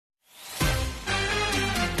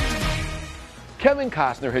Kevin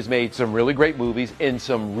Costner has made some really great movies in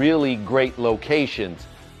some really great locations.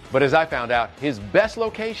 But as I found out, his best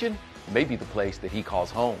location may be the place that he calls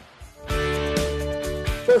home.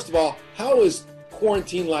 First of all, how has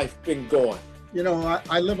quarantine life been going? You know,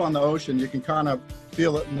 I live on the ocean. You can kind of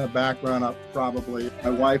feel it in the background up probably. My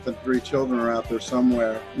wife and 3 children are out there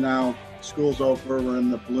somewhere. Now, school's over, we're in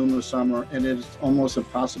the bloom of summer, and it's almost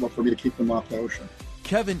impossible for me to keep them off the ocean.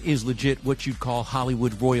 Kevin is legit what you'd call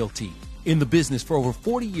Hollywood royalty. In the business for over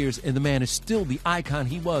 40 years, and the man is still the icon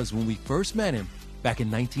he was when we first met him back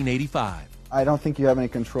in 1985. I don't think you have any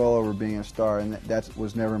control over being a star, and that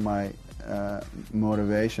was never my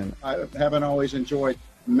motivation. I haven't always enjoyed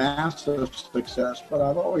massive success, but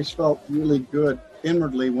I've always felt really good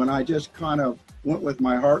inwardly when I just kind of went with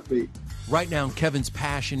my heartbeat. Right now, Kevin's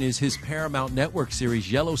passion is his Paramount Network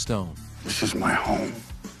series, Yellowstone. This is my home.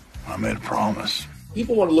 I made a promise.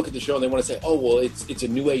 People want to look at the show and they want to say, oh, well, it's a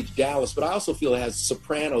new age Dallas, but I also feel it has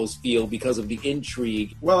Sopranos feel because of the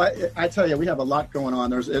intrigue. Well, I tell you, we have a lot going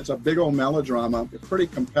on. It's a big old melodrama. It's pretty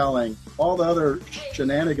compelling. All the other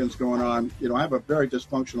shenanigans going on, you know, I have a very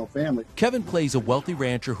dysfunctional family. Kevin plays a wealthy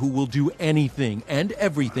rancher who will do anything and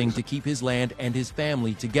everything to keep his land and his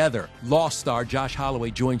family together. Lost star Josh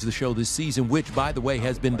Holloway joins the show this season, which, by the way,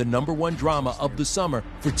 has been the #1 drama of the summer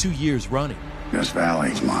for 2 years running. This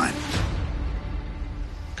valley's mine.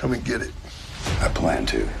 Come and get it. I plan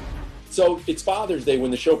to. So it's Father's Day when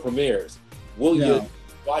the show premieres. Will you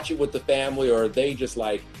watch it with the family, or are they just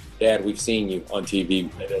like, Dad, we've seen you on TV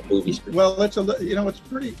and at movies? Well, it's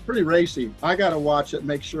pretty racy. I got to watch it,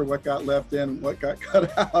 make sure what got left in, what got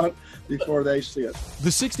cut out before they see it. The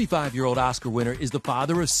 65-year-old Oscar winner is the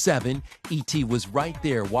father of 7. E.T. was right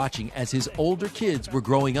there watching as his older kids were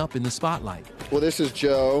growing up in the spotlight. Well, this is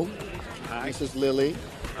Joe. Hi. This is Lily.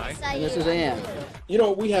 Hi. And this is Ann. You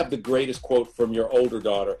know, we have the greatest quote from your older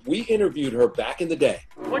daughter. We interviewed her back in the day.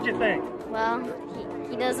 What'd you think? Well,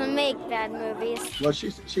 he doesn't make bad movies. Well,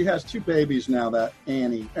 she has 2 babies now, that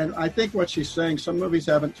Annie. And I think what she's saying, some movies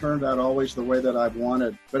haven't turned out always the way that I've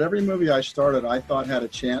wanted. But every movie I started, I thought had a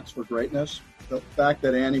chance for greatness. The fact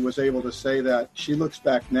that Annie was able to say that, she looks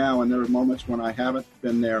back now, and there are moments when I haven't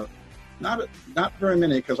been there. Not very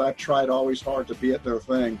many, because I've tried always hard to be at their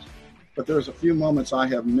things. But there's a few moments I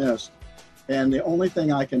have missed. And the only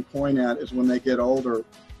thing I can point at is when they get older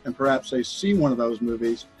and perhaps they see one of those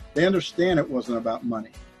movies, they understand it wasn't about money.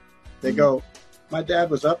 They go, my dad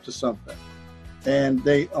was up to something. And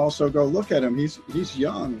they also go, look at him, he's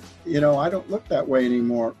young. You know, I don't look that way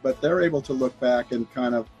anymore. But they're able to look back and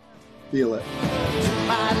kind of feel it.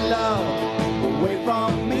 My love, away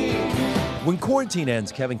from me. When quarantine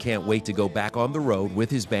ends, Kevin can't wait to go back on the road with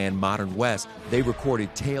his band Modern West. They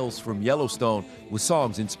recorded Tales from Yellowstone with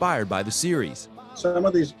songs inspired by the series. Some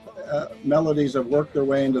of these melodies have worked their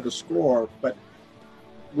way into the score, but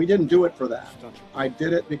we didn't do it for that. I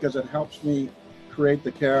did it because it helps me create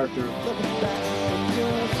the character.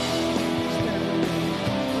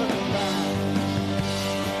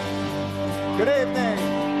 Good evening.